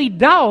spiritually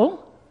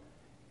dull,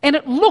 and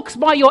it looks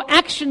by your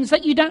actions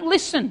that you don't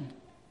listen.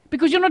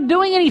 Because you're not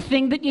doing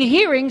anything that you're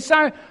hearing,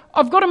 so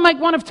I've got to make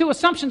one of two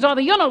assumptions.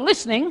 Either you're not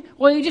listening,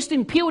 or you're just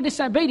in pure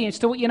disobedience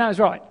to what you know is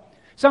right.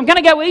 So I'm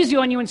going to go easy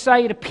on you and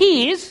say it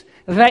appears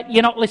that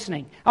you're not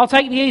listening. I'll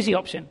take the easy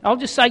option. I'll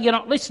just say you're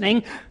not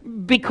listening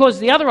because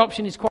the other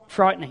option is quite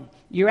frightening.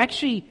 You're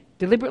actually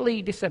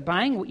deliberately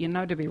disobeying what you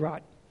know to be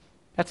right.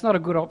 That's not a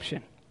good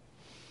option.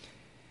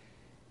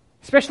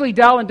 Especially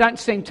dull and don't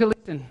seem to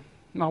listen.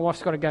 My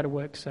wife's got to go to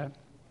work, so...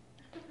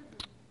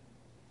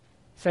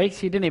 See,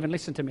 she didn't even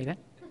listen to me then.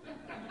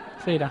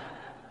 See you later.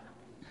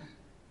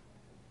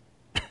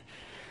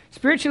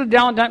 Spiritually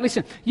dull and don't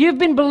listen. You've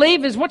been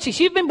believers, watch this,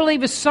 you've been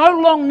believers so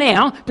long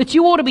now that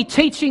you ought to be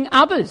teaching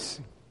others.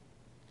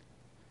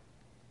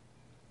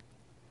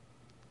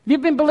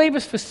 You've been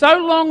believers for so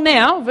long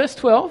now, verse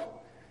 12,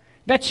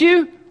 that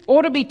you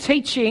ought to be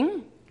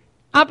teaching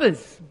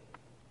others.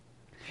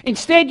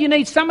 Instead, you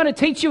need someone to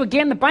teach you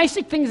again the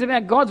basic things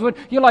about God's word.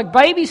 You're like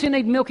babies who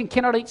need milk and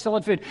cannot eat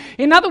solid food.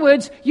 In other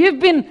words,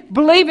 you've been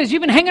believers, you've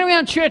been hanging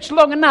around church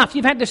long enough,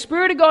 you've had the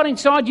Spirit of God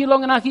inside you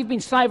long enough, you've been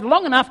saved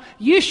long enough,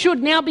 you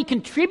should now be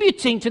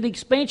contributing to the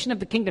expansion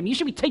of the kingdom. You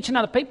should be teaching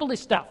other people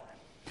this stuff.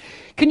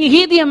 Can you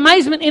hear the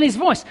amazement in his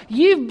voice?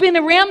 You've been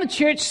around the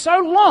church so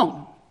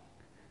long.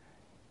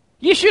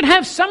 You should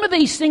have some of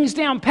these things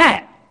down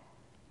pat.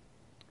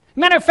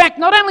 Matter of fact,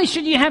 not only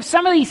should you have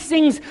some of these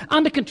things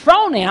under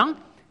control now,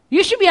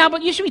 you should be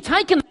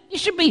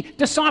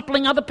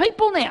discipling other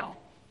people now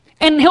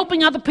and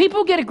helping other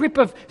people get a grip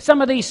of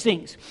some of these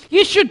things.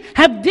 You should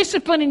have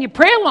discipline in your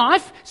prayer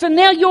life, so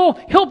now you're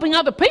helping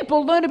other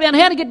people learn about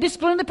how to get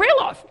discipline in the prayer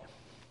life.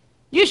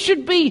 You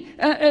should be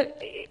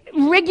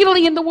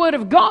regularly in the Word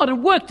of God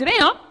and worked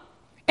it out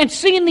and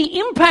seeing the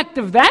impact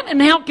of that and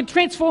how it can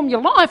transform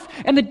your life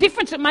and the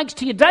difference it makes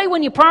to your day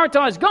when you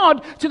prioritise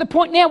God, to the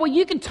point now where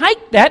you can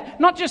take that,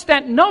 not just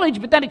that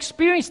knowledge, but that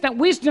experience, that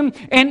wisdom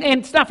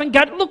and stuff, and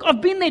go, look,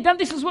 I've been there, done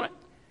this. Is what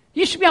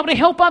you should be able to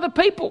help other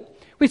people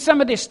with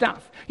some of this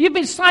stuff. You've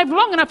been saved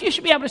long enough, you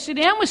should be able to sit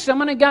down with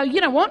someone and go,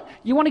 you know what,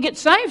 you want to get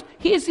saved?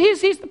 Here's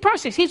the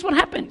process. Here's what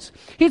happens.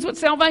 Here's what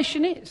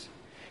salvation is.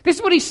 This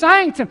is what he's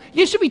saying to them.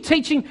 You should be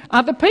teaching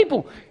other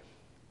people.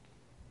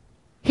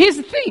 Here's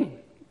the thing.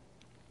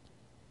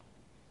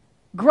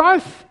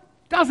 Growth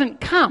doesn't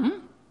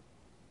come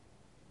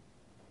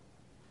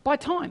by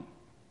time.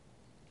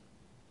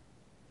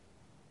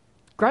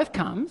 Growth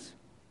comes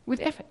with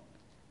effort.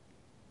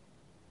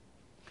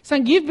 So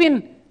you've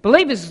been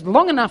believers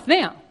long enough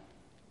now.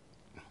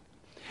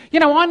 You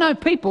know, I know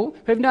people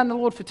who've known the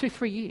Lord for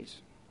 2-3 years.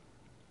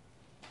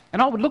 And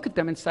I would look at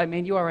them and say,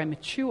 man, you are a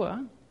mature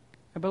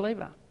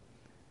believer.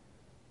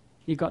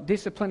 You've got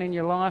discipline in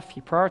your life,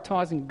 you're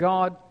prioritising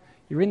God,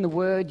 you're in the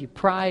Word, you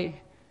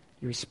pray,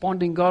 you're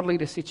responding godly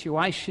to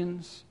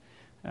situations.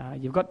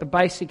 You've got the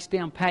basics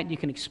down pat. You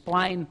can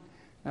explain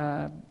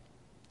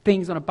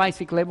things on a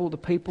basic level to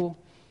people.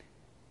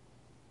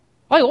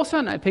 I also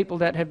know people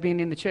that have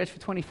been in the church for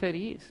 20, 30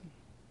 years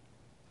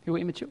who are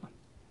immature.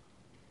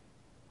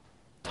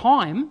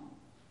 Time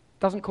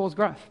doesn't cause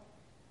growth.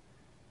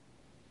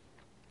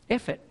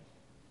 Effort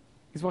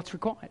is what's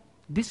required.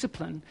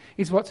 Discipline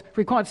is what's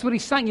required. That's what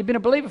he's saying. You've been a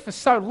believer for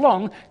so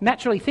long,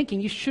 naturally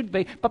thinking you should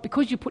be, but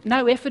because you put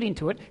no effort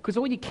into it, because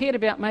all you cared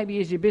about maybe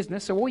is your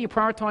business, or all you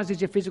prioritised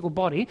is your physical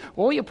body,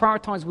 or all you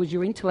prioritised was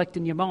your intellect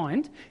and your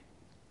mind,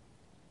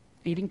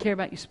 He didn't care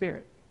about your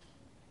spirit.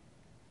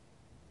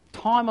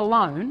 Time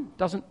alone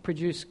doesn't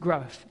produce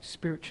growth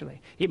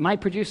spiritually. It may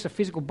produce a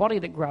physical body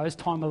that grows,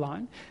 time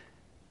alone,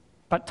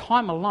 but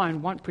time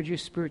alone won't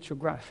produce spiritual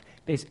growth.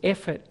 There's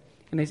effort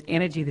and there's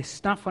energy, there's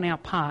stuff on our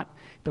part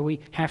that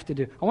we have to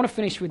do. I want to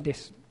finish with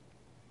this.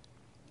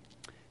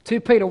 2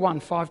 Peter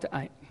 1,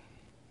 5-8.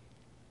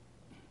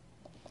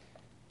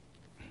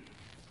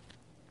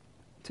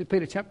 2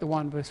 Peter chapter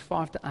 1, verse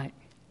 5-8. It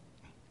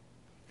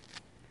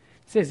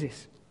says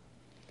this.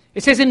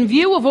 It says, in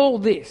view of all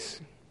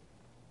this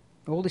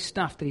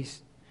stuff that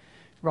he's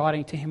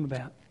writing to him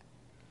about,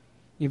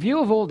 in view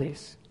of all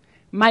this,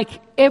 make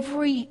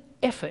every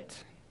effort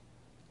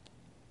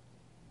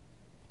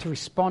to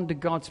respond to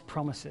God's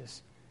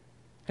promises.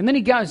 And then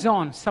he goes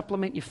on,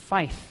 supplement your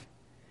faith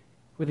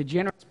with a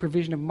generous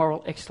provision of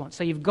moral excellence.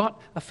 So you've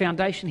got a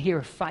foundation here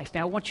of faith.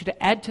 Now I want you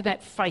to add to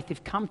that faith,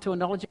 you've come to a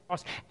knowledge of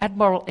Christ, add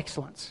moral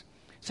excellence.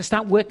 So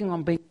start working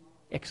on being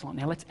excellent.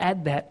 Now let's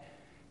add that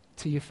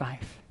to your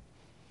faith.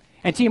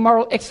 And to your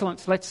moral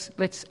excellence,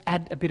 let's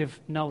add a bit of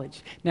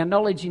knowledge. Now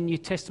knowledge in New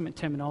Testament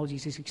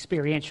terminologies is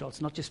experiential.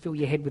 It's not just fill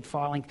your head with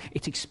filing,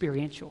 it's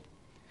experiential.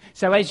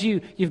 So as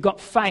you've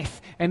got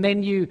faith and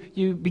then you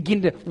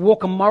begin to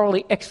walk a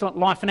morally excellent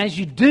life, and as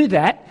you do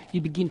that,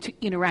 you begin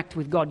to interact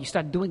with God. You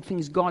start doing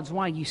things God's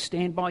way. You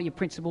stand by your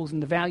principles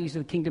and the values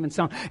of the kingdom and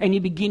so on, and you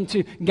begin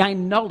to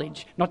gain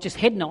knowledge, not just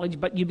head knowledge,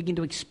 but you begin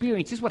to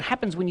experience. This is what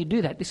happens when you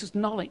do that. This is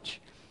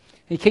knowledge.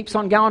 He keeps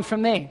on going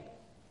from there.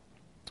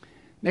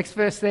 Next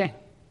verse there.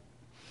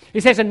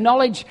 It says, and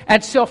knowledge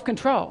adds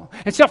self-control,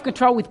 and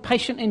self-control with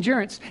patient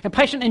endurance, and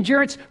patient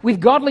endurance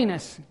with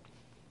godliness,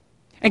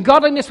 and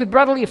godliness with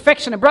brotherly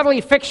affection, and brotherly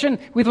affection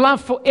with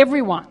love for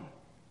everyone.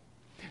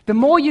 The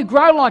more you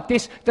grow like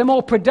this, the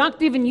more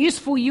productive and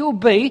useful you'll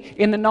be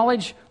in the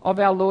knowledge of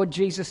our Lord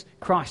Jesus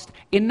Christ.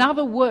 In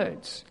other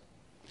words,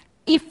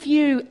 if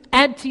you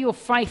add to your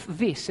faith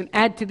this, and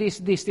add to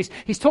this,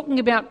 he's talking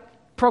about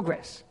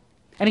progress.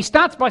 And he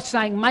starts by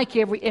saying, make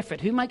every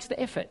effort. Who makes the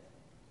effort?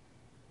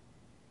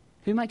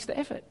 Who makes the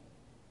effort?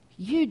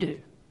 You do.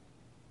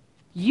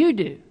 You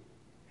do.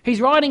 He's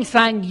writing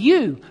saying,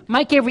 you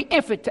make every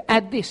effort to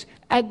add this,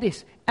 add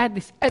this, add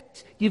this, add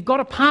this. You've got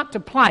a part to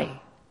play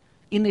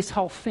in this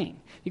whole thing.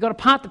 You've got a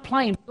part to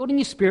play in building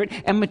your spirit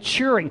and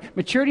maturing.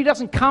 Maturity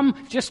doesn't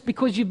come just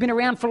because you've been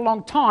around for a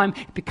long time.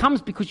 It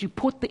becomes because you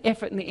put the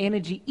effort and the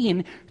energy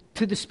in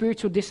to the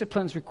spiritual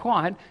disciplines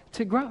required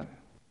to grow.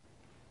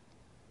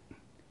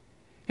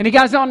 And he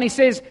goes on and he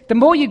says, the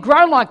more you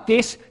grow like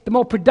this, the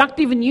more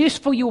productive and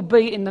useful you'll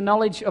be in the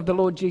knowledge of the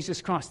Lord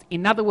Jesus Christ.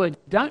 In other words,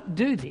 don't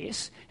do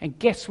this, and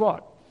guess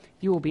what?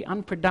 You will be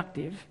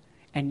unproductive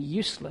and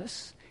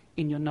useless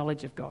in your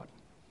knowledge of God.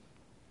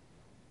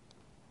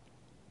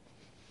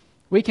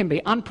 We can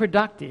be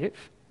unproductive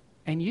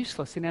and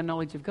useless in our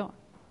knowledge of God.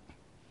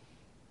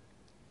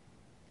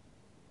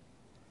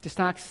 Just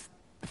ask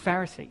the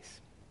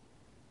Pharisees.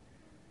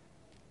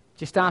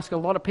 Just ask a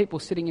lot of people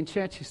sitting in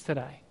churches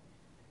today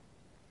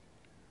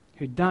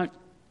who don't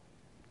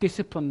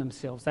discipline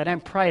themselves. They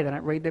don't pray, they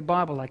don't read their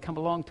Bible, they come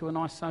along to a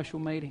nice social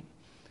meeting.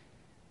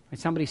 When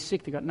somebody's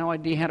sick, they've got no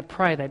idea how to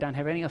pray, they don't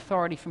have any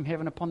authority from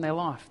heaven upon their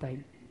life.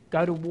 They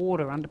go to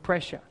water under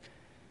pressure.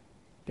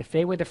 They're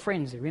fair with their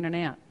friends, they're in and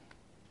out.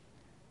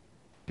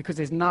 Because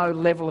there's no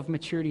level of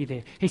maturity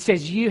there. He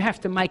says you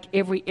have to make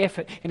every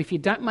effort. And if you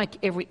don't make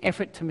every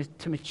effort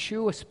to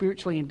mature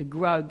spiritually and to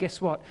grow, guess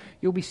what?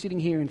 You'll be sitting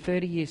here in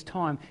 30 years'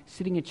 time,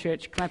 sitting in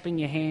church, clapping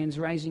your hands,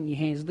 raising your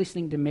hands,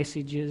 listening to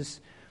messages,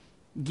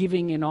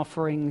 giving in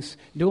offerings,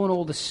 doing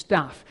all the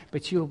stuff.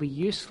 But you'll be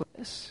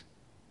useless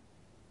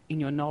in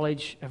your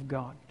knowledge of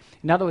God.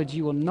 In other words,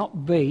 you will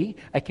not be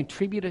a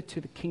contributor to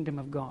the kingdom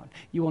of God.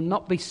 You will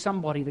not be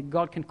somebody that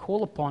God can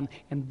call upon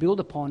and build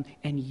upon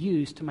and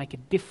use to make a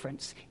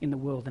difference in the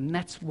world. And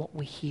that's what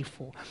we're here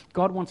for.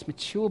 God wants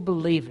mature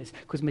believers,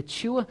 because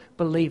mature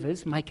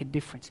believers make a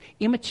difference.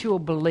 Immature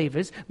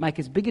believers make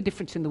as big a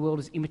difference in the world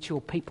as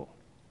immature people.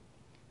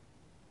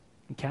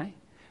 Okay?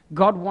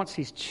 God wants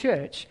his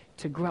church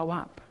to grow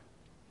up.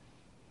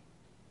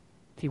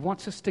 He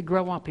wants us to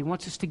grow up. He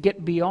wants us to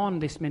get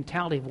beyond this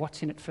mentality of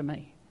what's in it for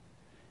me.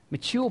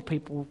 Mature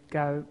people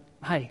go,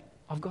 hey,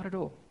 I've got it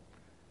all.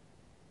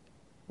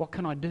 What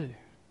can I do?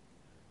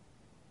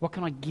 What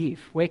can I give?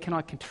 Where can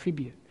I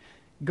contribute?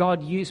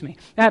 God, use me.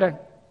 I had an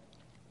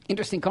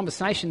interesting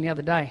conversation the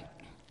other day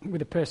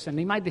with a person.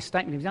 He made this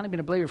statement. He's only been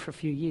a believer for a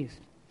few years.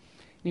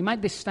 And he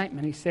made this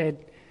statement. He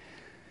said,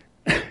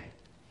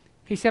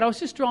 I was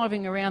just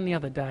driving around the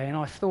other day and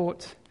I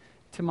thought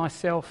to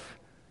myself,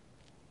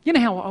 you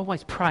know how I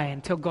always pray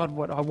and tell God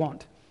what I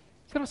want.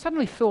 So I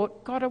suddenly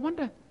thought, God, I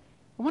wonder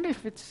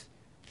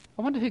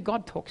who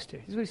God talks to.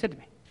 This is what he said to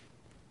me.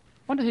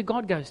 I wonder who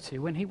God goes to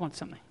when he wants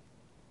something,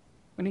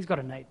 when he's got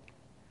a need.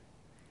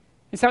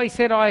 And so he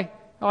said, I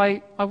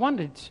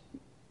wondered,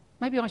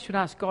 maybe I should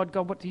ask God,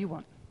 what do you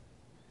want?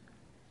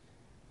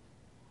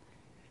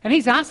 And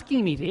he's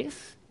asking me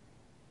this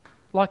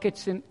like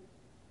it's an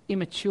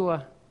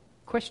immature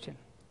question.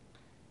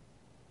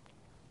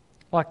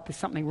 Like there's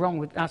something wrong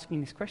with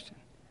asking this question.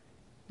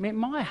 Man,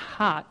 my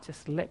heart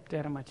just leapt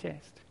out of my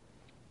chest.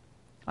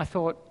 I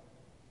thought,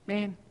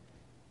 man,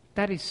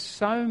 that is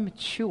so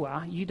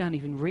mature, you don't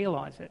even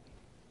realise it.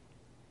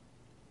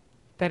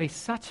 That is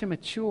such a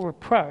mature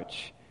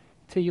approach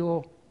to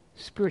your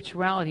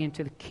spirituality and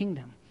to the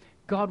kingdom.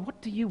 God, what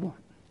do you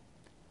want?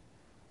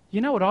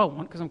 You know what I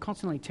want, because I'm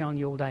constantly telling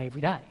you all day,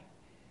 every day.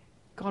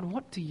 God,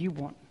 what do you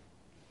want?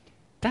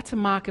 That's a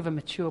mark of a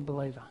mature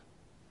believer.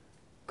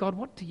 God,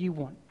 what do you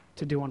want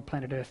to do on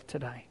planet Earth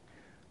today?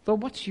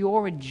 Lord, what's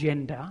your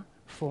agenda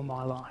for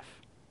my life?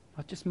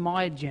 Not just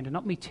my agenda,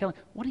 not me telling.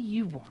 What do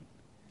you want?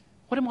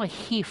 What am I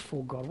here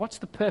for, God? What's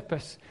the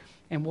purpose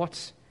and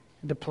what's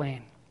the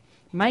plan?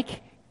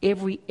 Make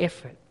every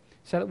effort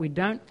so that we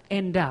don't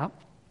end up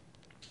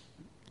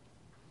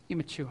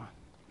immature.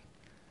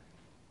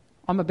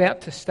 I'm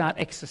about to start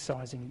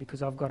exercising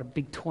because I've got a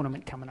big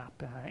tournament coming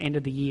up. End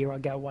of the year, I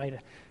go away to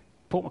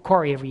Port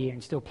Macquarie every year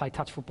and still play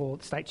touch football at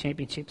the state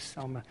championships.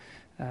 I'm a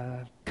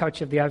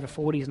coach of the over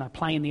 40s and I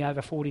play in the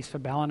over 40s for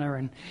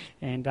Ballina,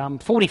 and I'm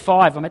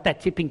 45. I'm at that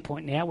tipping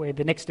point now where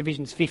the next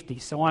division's 50.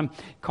 So I'm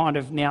kind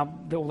of now,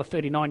 all the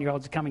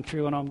 39-year-olds are coming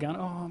through and I'm going,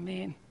 oh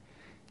man,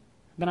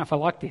 I don't know if I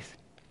like this.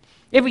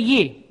 Every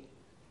year,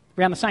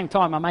 around the same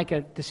time, I make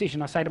a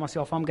decision. I say to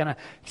myself, I'm going to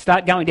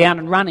start going down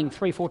and running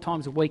 3-4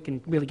 times a week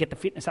and really get the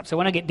fitness up. So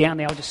when I get down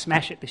there, I'll just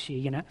smash it this year,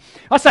 you know.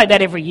 I say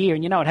that every year,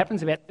 and you know what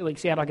happens? About 2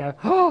 weeks out, I go,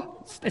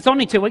 oh, it's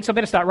only 2 weeks, I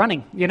better start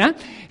running, you know.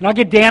 And I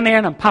get down there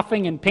and I'm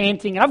puffing and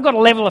panting, and I've got a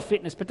level of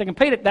fitness, but to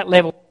compete at that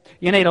level,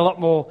 you need a lot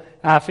more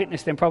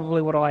fitness than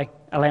probably what I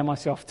allow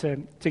myself to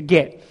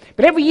get.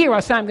 But every year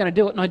I say I'm going to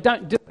do it, and I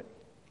don't do it.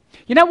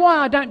 You know why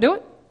I don't do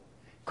it?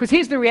 Because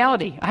here's the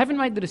reality. I haven't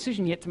made the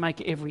decision yet to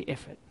make every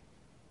effort.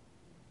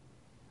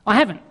 I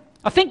haven't.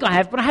 I think I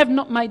have, but I have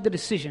not made the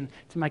decision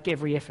to make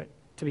every effort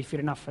to be fit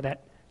enough for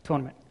that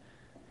tournament.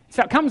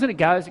 So it comes and it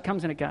goes, it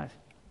comes and it goes.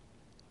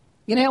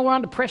 You know how we're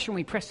under pressure and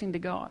we press into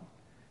God.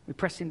 We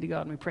press into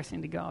God and we press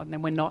into God, and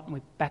then we're not, and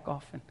we back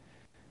off and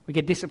we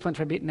get disciplined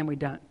for a bit and then we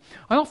don't.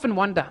 I often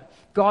wonder,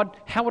 God,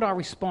 how would I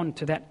respond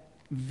to that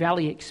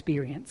valley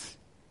experience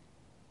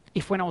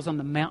if when I was on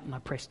the mountain I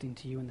pressed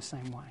into you in the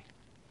same way?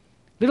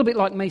 A little bit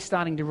like me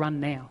starting to run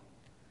now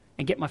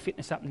and get my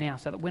fitness up now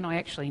so that when I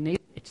actually need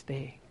it, it's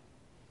there.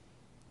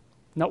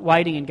 Not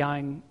waiting and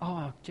going,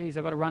 oh, geez,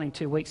 I've got to run in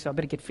 2 weeks, so I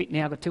better get fit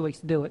now, I've got 2 weeks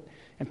to do it,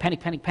 and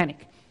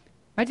panic.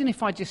 Imagine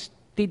if I just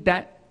did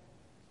that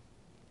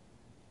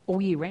all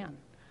year round.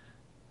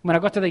 When I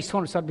got to these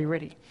tournaments, I'd be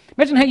ready.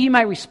 Imagine how you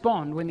may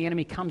respond when the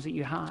enemy comes at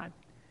you hard.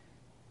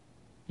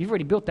 You've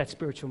already built that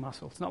spiritual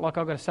muscle. It's not like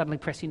I've got to suddenly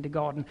press into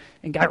God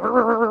and go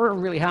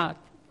really hard,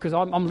 because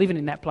I'm living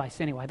in that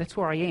place anyway. That's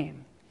where I am.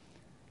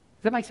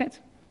 Does that make sense?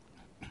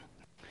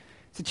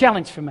 It's a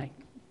challenge for me.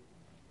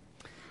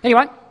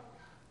 Anyway,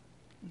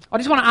 I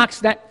just want to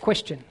ask that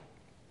question.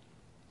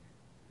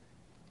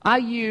 Are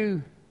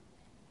you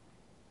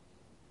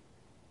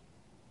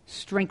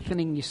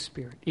strengthening your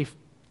spirit? If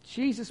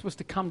Jesus was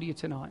to come to you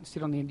tonight and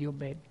sit on the end of your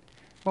bed,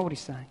 what would he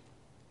say?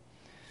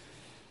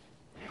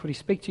 Would he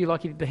speak to you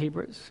like he did the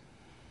Hebrews?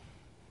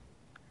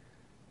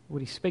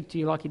 Would he speak to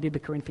you like he did the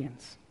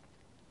Corinthians?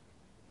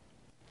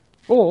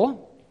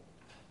 Or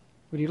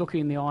would he look you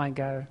in the eye and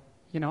go,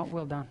 you know what,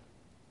 well done,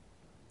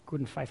 good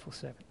and faithful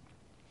servant?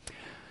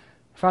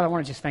 Father, I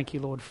want to just thank you,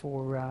 Lord,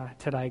 for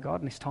today,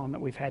 God, and this time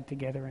that we've had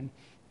together.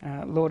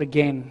 And Lord,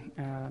 again,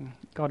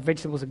 God,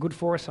 vegetables are good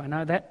for us, I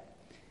know that.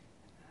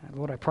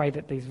 Lord, I pray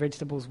that these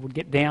vegetables would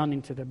get down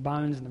into the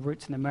bones and the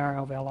roots and the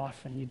marrow of our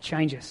life and you'd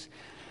change us.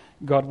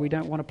 God, we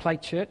don't want to play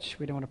church.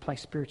 We don't want to play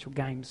spiritual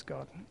games,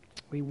 God.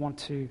 We want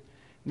to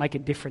make a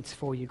difference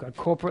for you, God,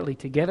 corporately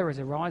together as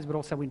a rise, but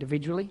also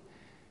individually.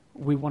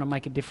 We want to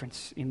make a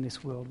difference in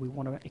this world. We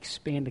want to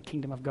expand the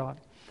kingdom of God.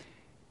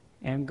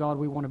 And God,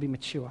 we want to be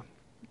mature.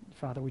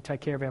 Father, we take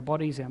care of our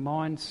bodies, our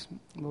minds.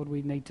 Lord,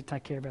 we need to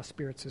take care of our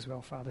spirits as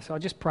well, Father. So I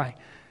just pray,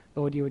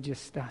 Lord, you would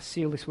just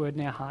seal this word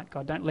in our heart.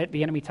 God, don't let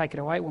the enemy take it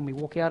away when we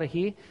walk out of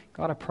here.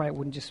 God, I pray it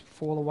wouldn't just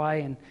fall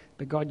away,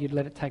 but God, you'd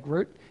let it take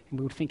root, and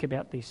we would think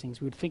about these things.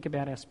 We would think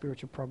about our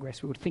spiritual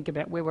progress. We would think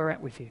about where we're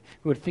at with you.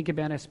 We would think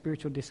about our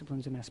spiritual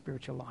disciplines and our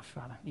spiritual life,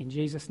 Father. In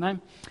Jesus' name.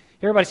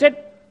 Everybody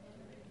said?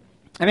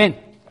 Amen.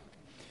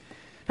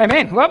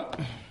 Amen. Well,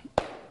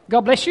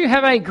 God bless you.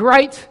 Have a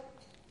great,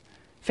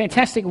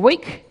 fantastic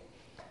week.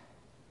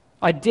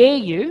 I dare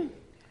you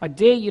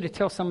to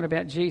tell someone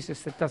about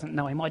Jesus that doesn't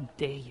know him. I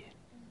dare you.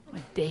 I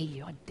dare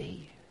you. I dare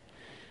you.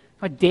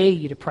 I dare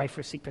you to pray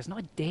for a sick person. I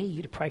dare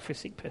you to pray for a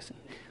sick person.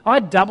 I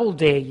double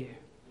dare you.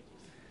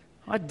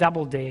 I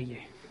double dare you.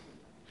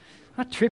 I trip.